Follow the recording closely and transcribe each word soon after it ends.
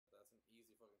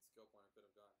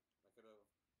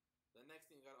The next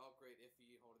thing you gotta upgrade if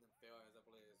you hold them fail as I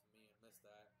believe is me and missed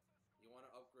that. You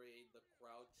wanna upgrade the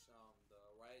crouch, the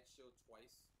riot shield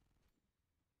twice.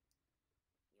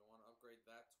 You wanna upgrade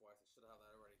that twice. I should have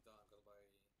that already done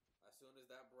because as soon as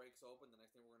that breaks open, the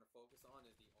next thing we're gonna focus on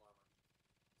is the armor.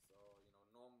 So, you know,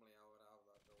 normally I would have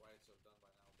the riot shield done by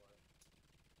now, but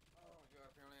oh my god,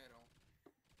 apparently I don't.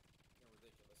 Kind of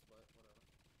ridiculous, but whatever.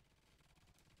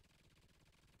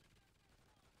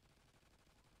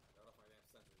 I got off my damn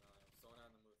sentry now. I'm so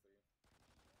not in the mood for you.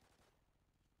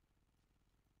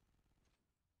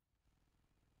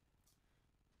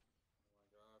 Oh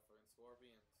my god, fucking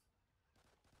scorpions.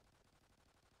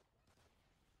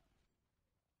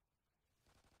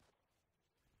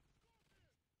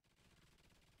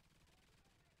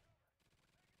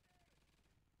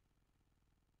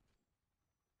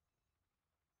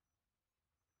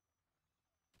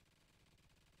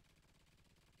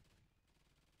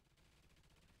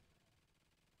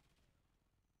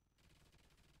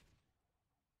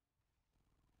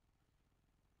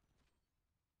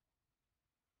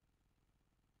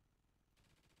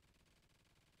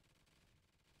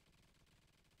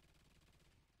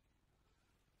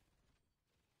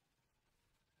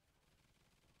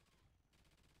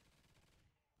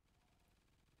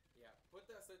 Yeah, put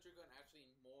that sentry gun actually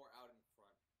more out in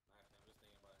front. Actually, I'm just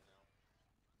thinking about it now.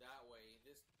 That way,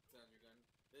 this sentry gun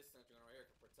right here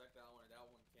can protect that one, and that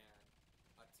one can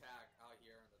attack out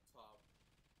here on the top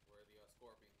where the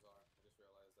scorpions are. I just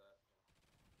realized that.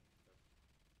 Yeah.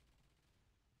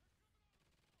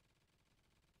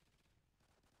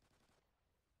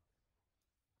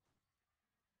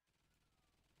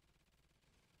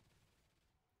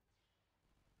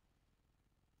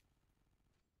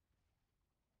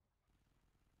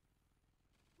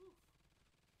 Whew.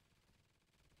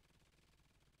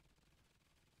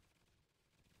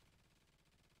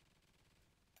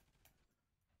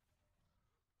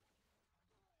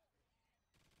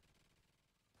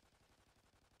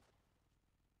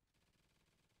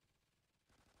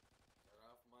 Get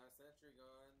off my sentry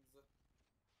guns.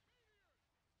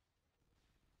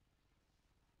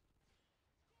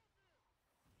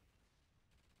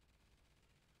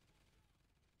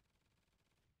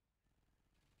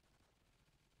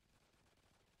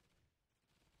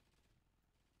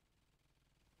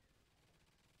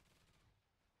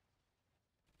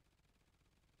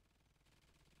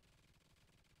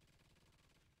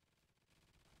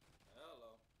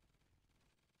 Hello.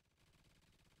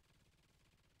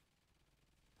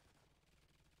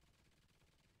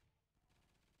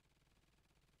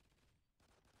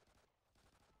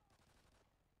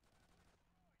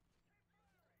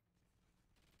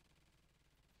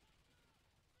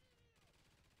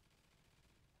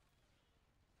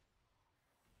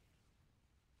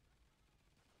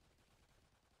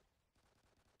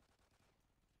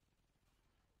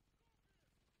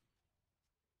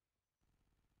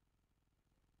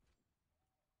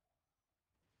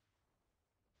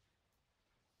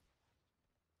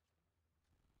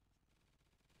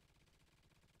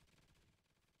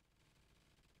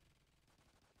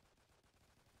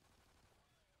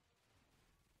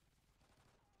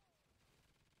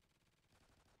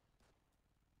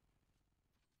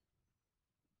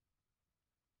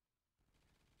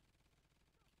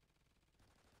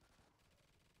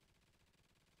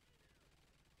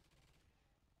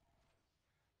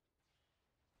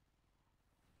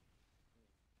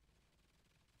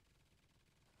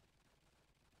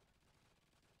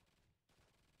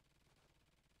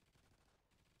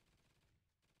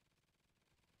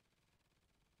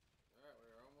 Alright,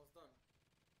 we're almost done.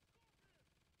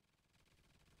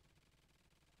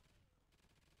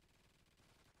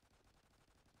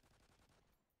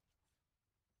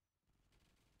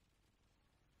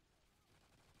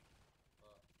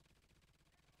 Uh,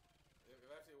 if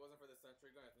actually it wasn't for the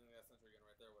sentry gun, I think that sentry gun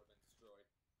right there would have been destroyed.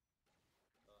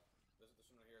 This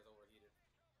one here is overheated.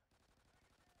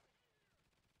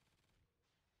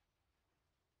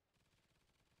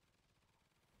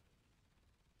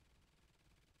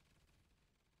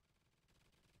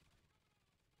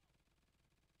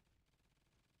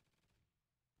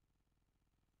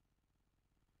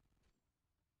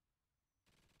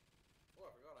 Oh,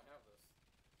 I forgot I have this.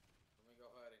 Let me go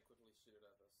ahead and quickly shoot it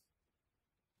at this.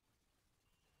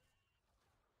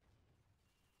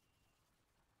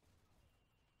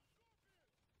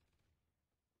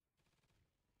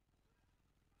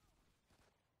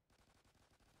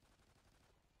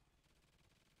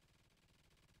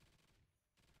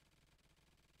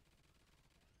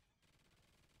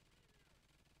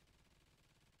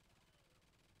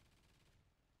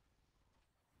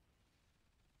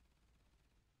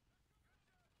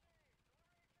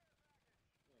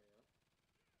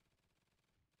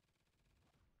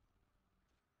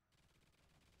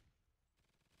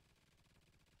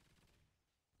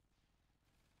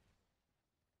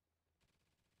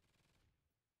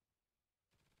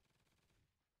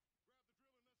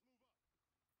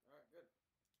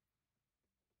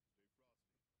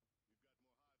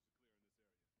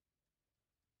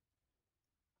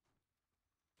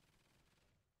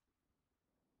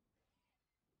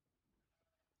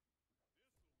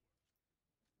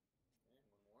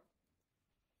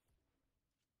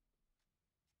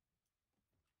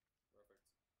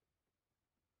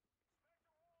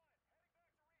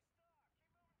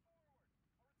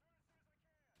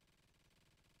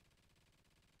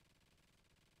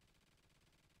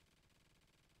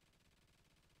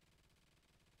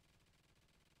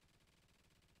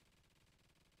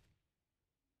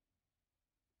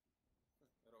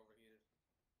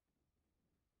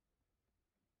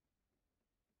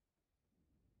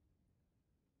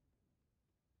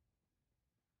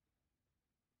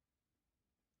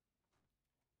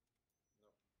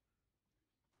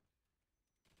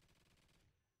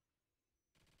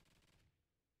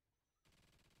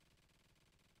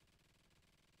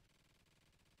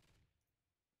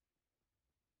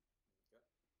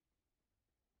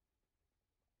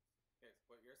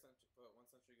 put put one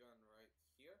sentry gun right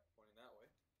here, pointing that way,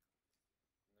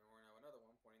 and then we're gonna have another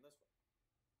one pointing this way.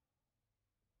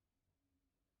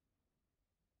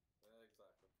 Exactly. There you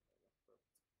go.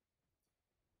 Perfect.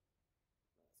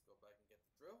 Now let's go back and get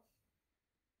the drill. Okay.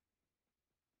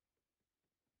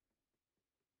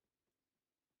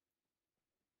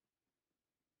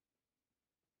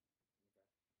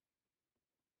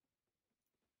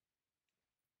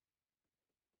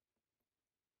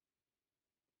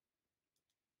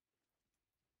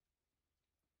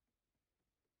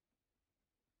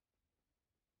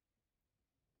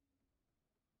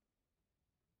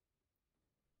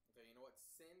 Okay, you know what?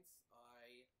 Since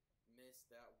I missed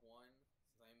that one,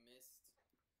 since I missed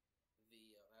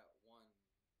the that one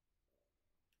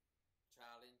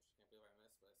challenge, can't believe I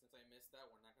missed, but since I missed that,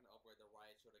 we're not going to upgrade the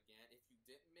riot shield again. If you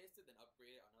didn't miss it, then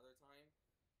upgrade it another time.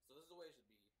 So this is the way it should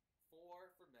be: 4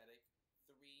 for medic,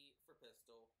 3 for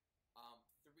pistol,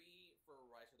 3 for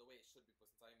riot shield. The way it should be, but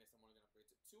since I missed, I'm only going to upgrade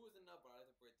to 2 is enough, but I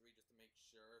like to upgrade 3 just to make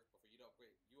sure. But for you to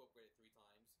upgrade, you upgrade it 3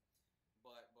 times.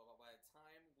 But by the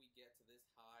time we get to this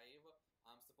hive,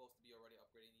 I'm supposed to be already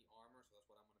upgrading the armor, so that's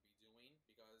what I'm going to be doing.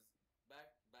 Because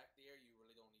back there, you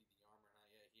really don't need the armor. Not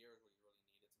yet. Here is where you really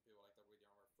need it. Some people like to upgrade the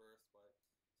armor first, but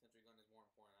sentry gun is more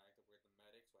important. I like to upgrade the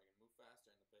medic so I can move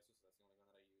faster, and the pistol, so that's the only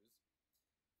gun that I use.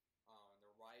 And the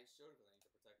riot shield, because I need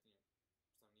to protect you.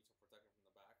 So I need to protect him from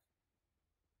the back.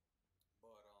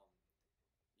 But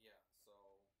yeah.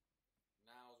 So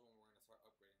now is when we're going to start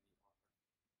upgrading the armor.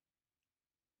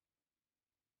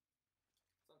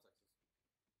 Some Texas.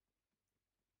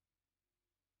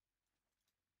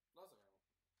 Lots of ammo.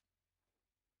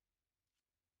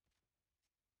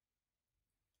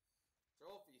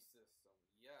 Trophy system.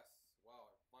 Yes.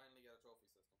 Wow, I finally got a trophy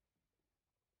system.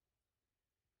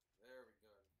 Very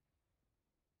good.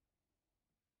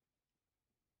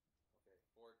 Okay,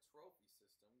 for a trophy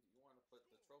system, do you want to put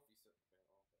the trophy system?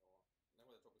 Okay,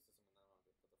 well, then put the trophy system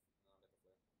and then I'll put the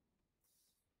flare.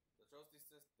 The trophy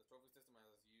system, as you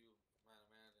might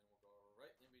imagine, will go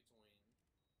right in between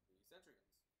the sentry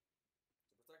guns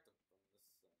to protect them from this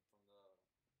from the seekers. Well, not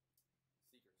the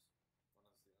seekers.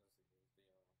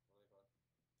 The what are they called? Whatever.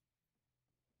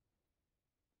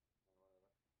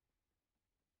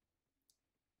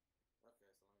 Okay, so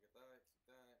let me get that. Keep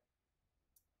that.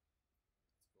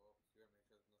 Let's go up here and make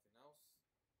sure there's nothing else.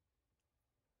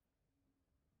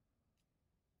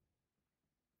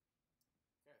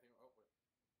 Okay, I think. Oh wait.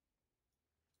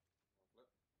 Flip.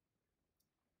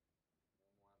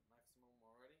 And we're at maximum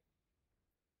already.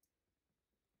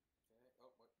 Okay. Oh,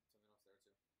 wait. Something else there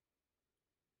too.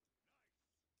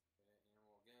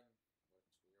 Okay, ammo again,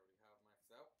 which we already have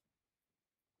maxed out.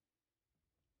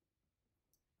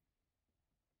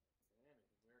 Okay,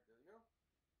 anything weird? There we go.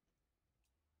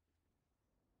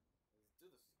 Let's do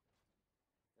this.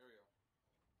 There we go.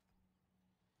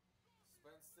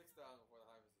 Spend 6,000 before the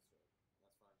hive is destroyed.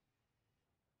 That's fine.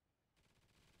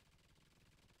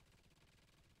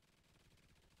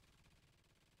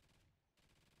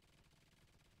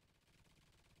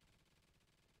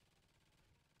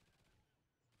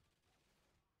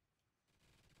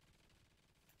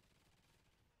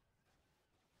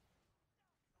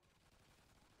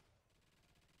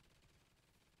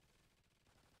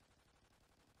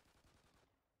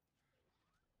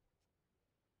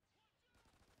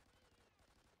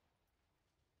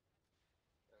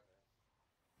 Okay.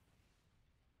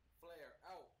 Flare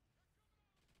out.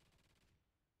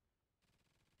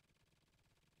 There we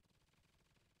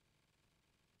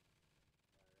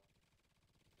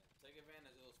go. Yeah, take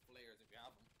advantage of those flares if you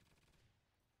have them.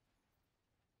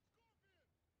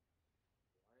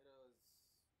 Why does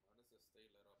this stay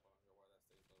lit up? I don't know why that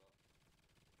stays lit up.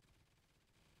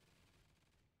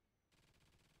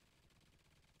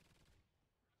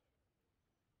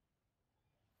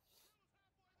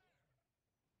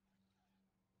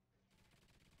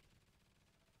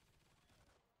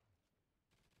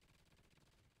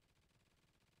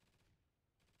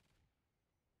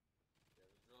 Okay,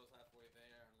 the drill's halfway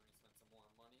there, and let me spend some more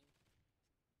money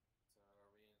to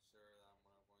reinsure that I'm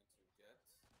going to get.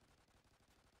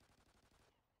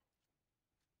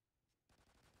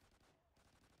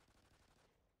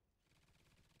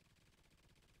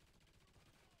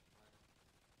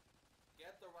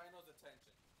 Get the rhino's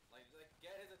attention. Like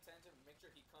get his attention and make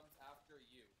sure he comes after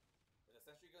you. If the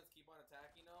sentry guns keep on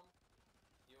attacking him,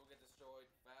 he will get destroyed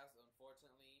fast.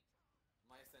 Unfortunately,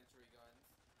 my sentry guns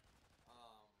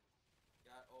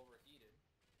got overheated.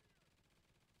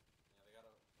 Yeah, they got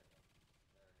there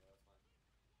we go, that's fine.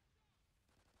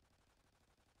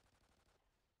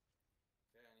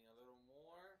 Okay, I need a little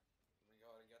more. Let me go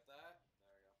ahead and get that.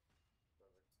 There we go.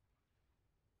 Perfect.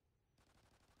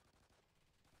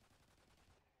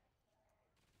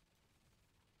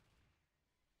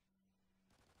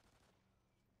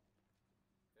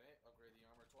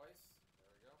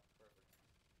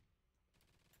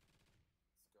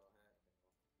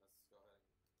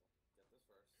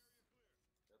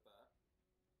 with that.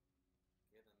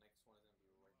 Okay, the next one is gonna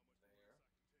be right there.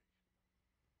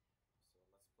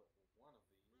 So let's put one of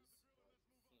these right here.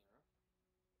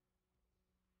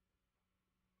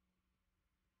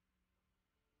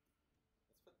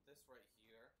 Let's put this right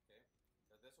here. Okay,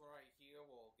 so this one right here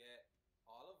will get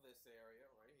all of this area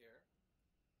right here,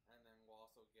 and then we'll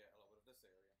also get a little bit of this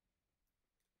area.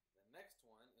 The next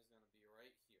one is gonna be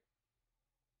right here.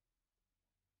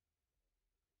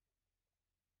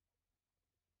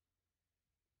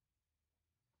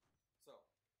 So,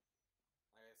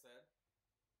 like I said,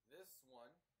 this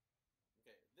one,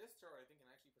 okay, this turret I think can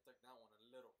actually protect that one a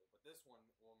little bit, but this one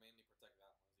will mainly protect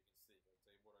that one, as you can see.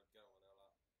 It's able to get over there a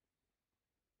lot.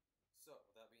 So,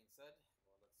 with that being said,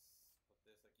 well, let's put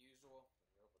this like usual. There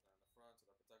we go, put that in the front so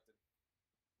they're protected.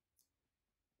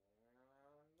 And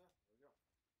there we go.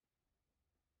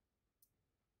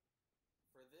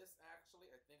 For this,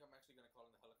 actually, I think I'm actually going to call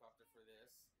in the helicopter for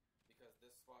this, because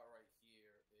this spot right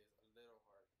here is a little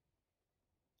hard.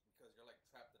 Because you're like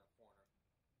trapped in a corner.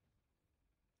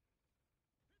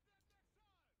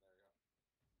 There we go.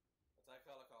 Attack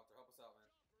helicopter, help us out,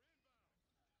 man.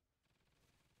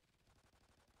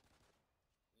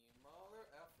 You mother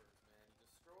effers, man. You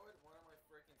destroyed one of my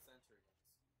freaking sentry guns.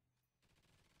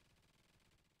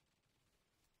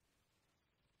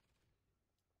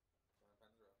 Going to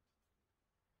Pendra.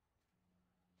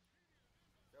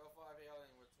 Kill 5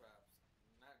 alien with traps.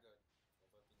 Not good.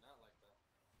 I do not like that.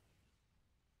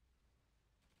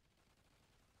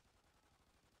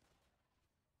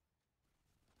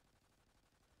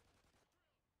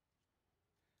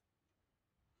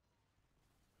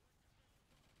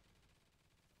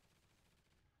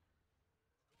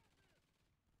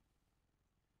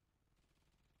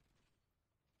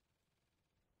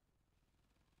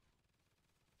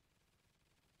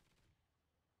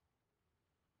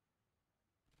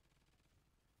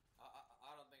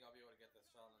 I don't think I'll be able to get this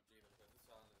challenge either, because this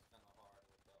challenge is kind of hard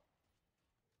with the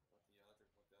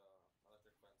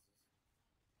electric fences,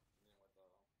 and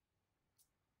then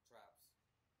with the traps.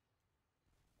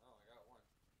 Oh, I got one.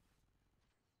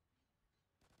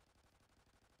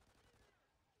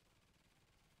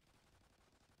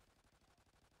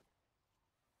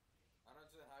 I don't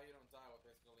understand how you don't die with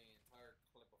basically an entire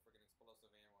clip of freaking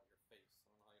explosive ammo at your face. I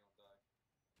don't know how you don't die.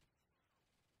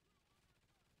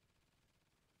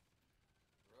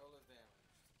 Drill is damaged.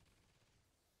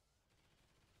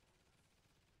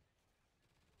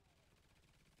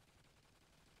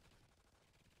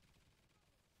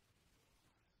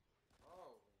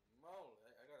 Holy moly,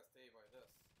 I gotta stay by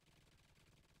this.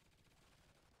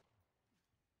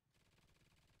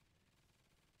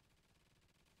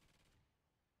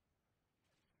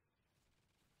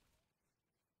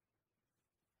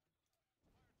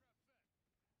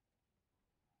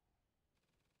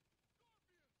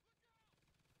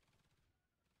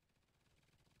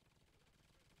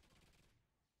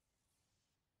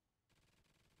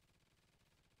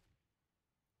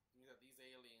 Means that these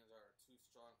aliens are too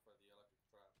strong for the electric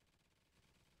trap.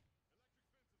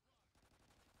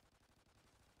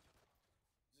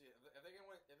 Gee, if they can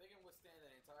withstand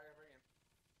an entire freaking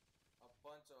a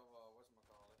bunch of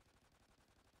whatchamacallit.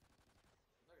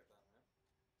 Look at that, man.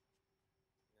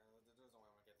 Yeah, there's no way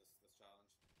I'm gonna get this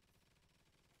challenge.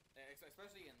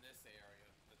 Especially in this area,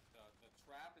 the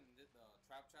trap and the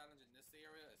trap challenge in this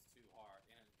area is too hard.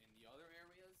 In the other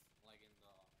areas, like in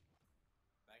the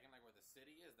back in like where the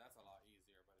city is, that's a lot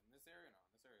easier. But in this area, no,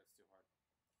 in this area it's too hard.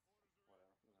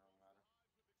 Whatever, doesn't really matter.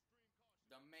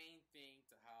 The main thing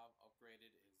to have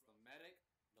upgraded is the medic,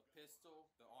 the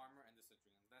pistol, the armor, and the sentry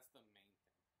guns. That's the main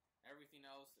thing. Everything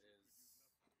else is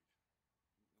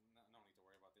no need to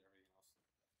worry about everything else.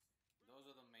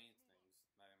 Those are the main things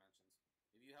that I mentioned.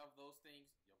 If you have those things,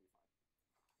 you'll be fine.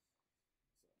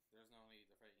 So there's no need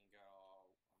to freaking get all,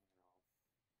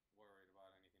 you know, worried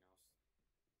about anything else.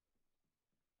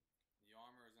 The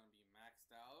armor is going to be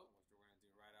maxed out, which we're going to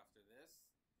do right after this.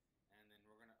 And then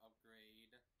we're going to upgrade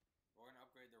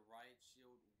the riot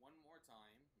shield one more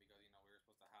time, because, you know, we were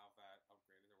supposed to have that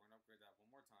upgraded. So we're going to upgrade that one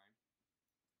more time.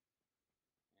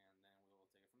 And then we will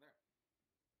take it from there.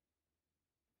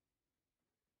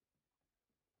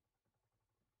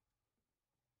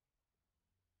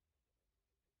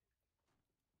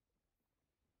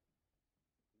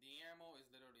 The ammo is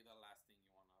literally the last thing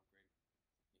you want to upgrade,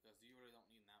 because you really don't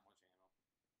need that much ammo.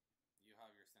 You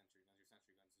have your sentry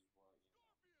guns.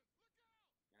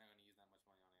 Your sentry guns is what, you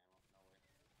know. You're not going to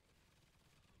use that much money on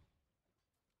ammo. No way.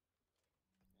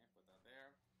 Okay, put that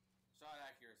there. Shot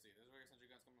accuracy. This is where your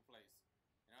sentry guns come in place.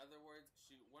 In other words,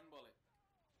 shoot one bullet.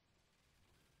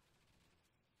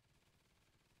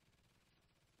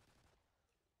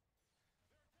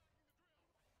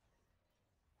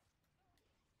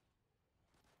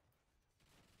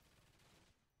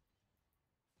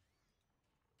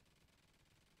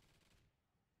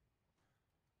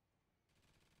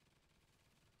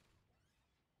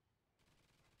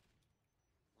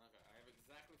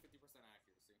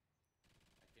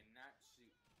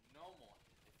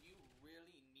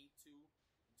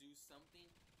 something,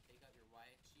 take out your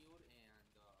riot shield and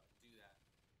do that.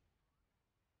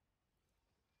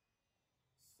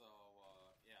 So,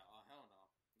 yeah, hell no.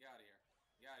 Get out of here.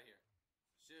 Get out of here.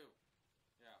 Shoot.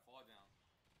 Yeah, fall down.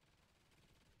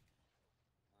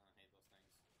 I hate those things.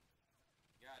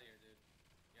 Get out of here, dude.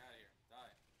 Get out of here.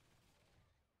 Die.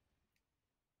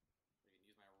 We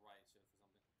can use my riot shield for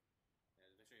something.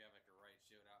 Yeah, make sure you have like a riot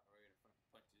shield out ready to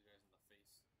punch you guys in the face.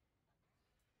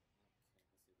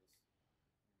 Okay, let's see this.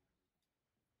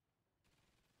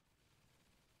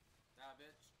 Die,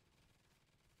 bitch.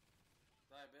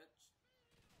 Die, bitch.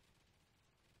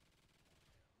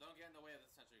 Don't get in the way of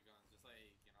the sentry guns. Just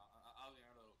like, you know, I'll get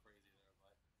a little crazy there,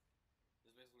 but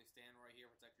just basically stand right here,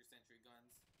 protect your sentry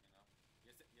guns. You know,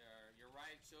 your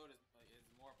riot shield is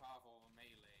more powerful of a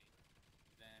melee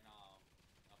than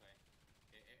okay.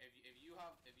 If you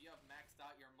have maxed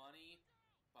out your money,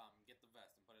 get the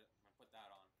vest and put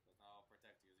that on. Because now I'll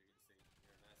protect you, as you can see.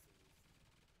 Your vest is.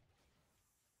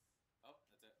 Oh,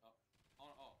 that's it.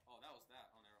 Oh, that was that.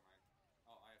 Oh, never mind.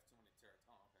 Oh, I have too many turrets.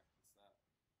 Oh, okay, that's that.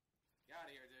 Get out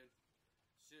of here, dude.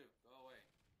 Shoot, go away.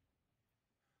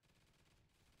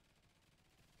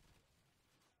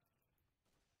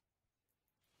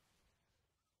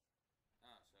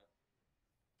 Ah, shit.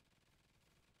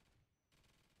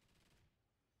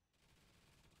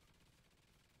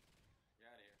 Get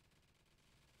out of here.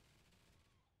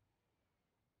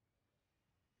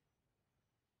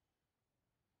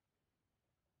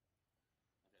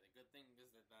 Okay, the good thing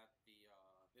is that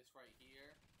this right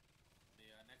here, the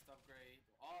next upgrade,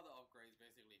 all the upgrades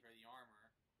basically for the armor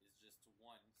is just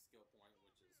 1 skill point,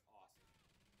 which is awesome.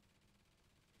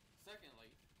 Secondly,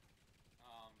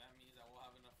 that means I will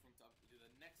have enough room to do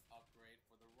the next upgrade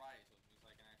for the riot, so it means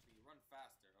I can actually run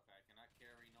faster. Okay, I cannot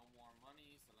carry no more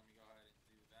money, so let me go ahead and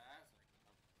do that, so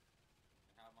I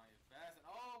can have my vest, and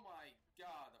oh my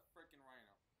god, the freaking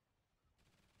rhino.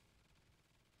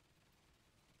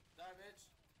 Die, bitch!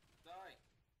 Die!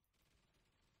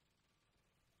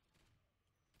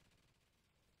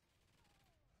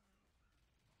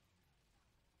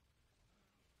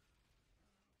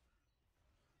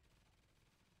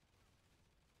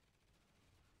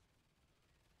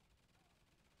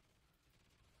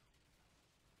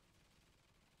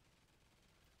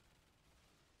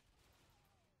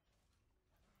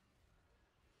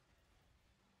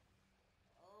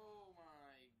 Oh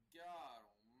my god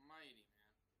almighty, man.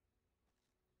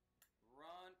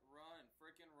 Run, run,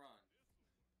 freaking run.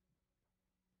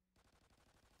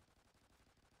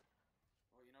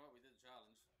 Well, you know what? We did the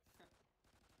challenge.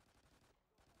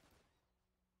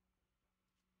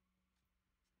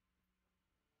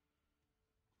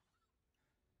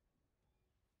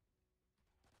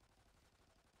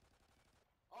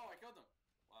 Oh, I killed him!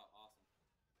 Wow, awesome.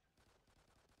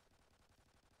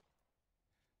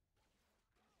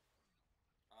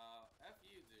 F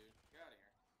you, dude. Get out of here.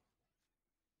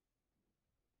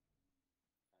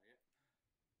 Faggot.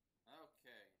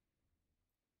 Okay.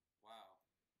 Wow.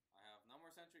 I have no more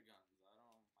sentry guns. I had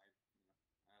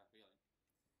a feeling.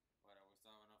 But we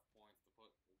still have enough points to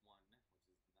put 1, which is not good.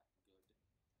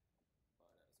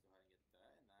 But let's go ahead and get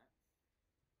that and that.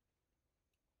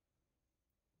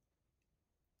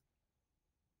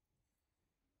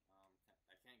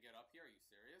 I can't get up here. Are you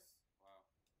serious? Wow.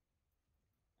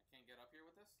 I can't get up here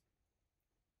with this?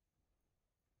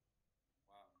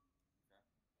 Wow. Okay.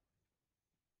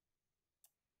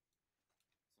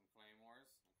 Some claymores.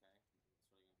 Okay. It's really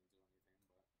gonna do anything, but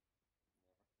whatever.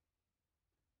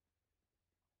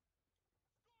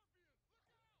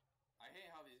 I hate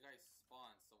how these guys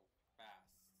spawn so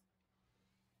fast.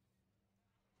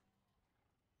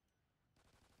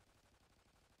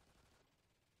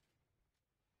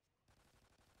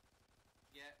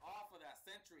 Get off of that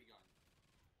sentry gun!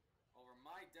 Over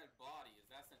my dead body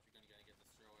is that sentry gun gonna get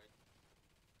destroyed.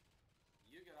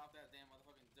 You get off that damn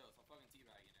motherfucking dose. I'm fucking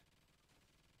teabagging it.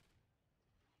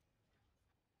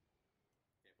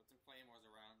 Okay, put some claymores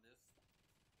around this.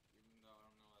 Even though I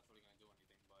don't know that's really gonna do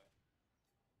anything, but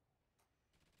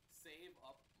save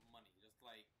up money. Just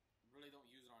like really don't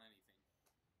use it on anything.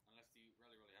 Unless you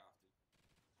really, really have to.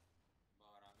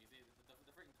 But you see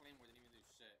the freaking claymore didn't even do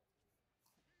shit.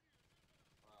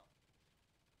 Wow.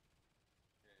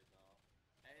 Okay, so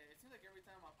it seems like every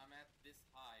time I'm at this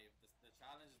high, the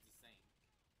challenge is the same.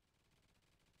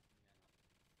 Yeah, no.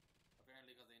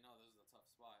 Apparently, because they know this is a tough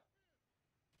spot.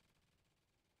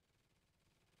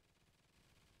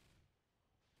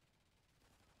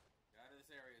 Get out of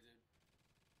this area, dude.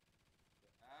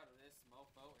 Get out of this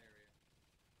mofo area.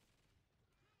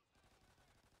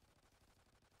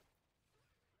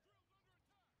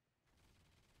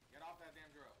 Get off that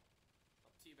damn drill.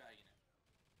 I'm teabagging it.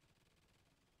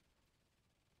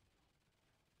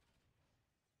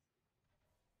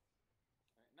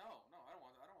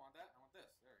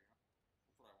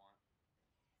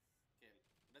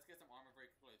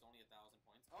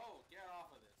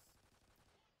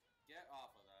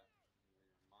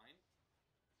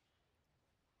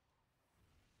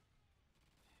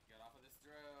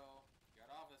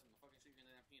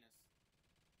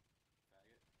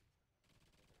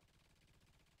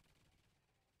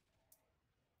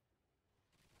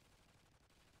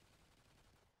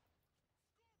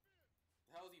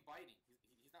 is he biting?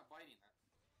 He's not biting that.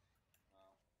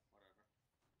 Oh, whatever.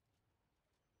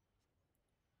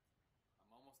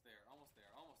 I'm almost there, almost there,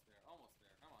 almost there, almost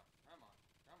there. Come on, come on,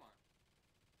 come on.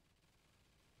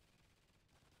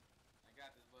 I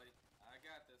got this, buddy. I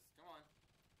got this. Come on.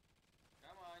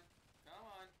 Come on. Come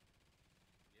on.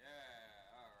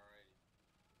 Yeah, alrighty.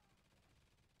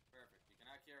 Perfect. You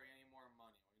cannot carry any more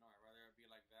money. Well, you know, I'd rather it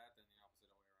be like that than the opposite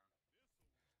way around.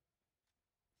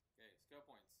 Okay, skill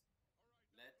points.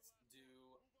 Let's do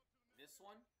this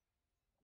one.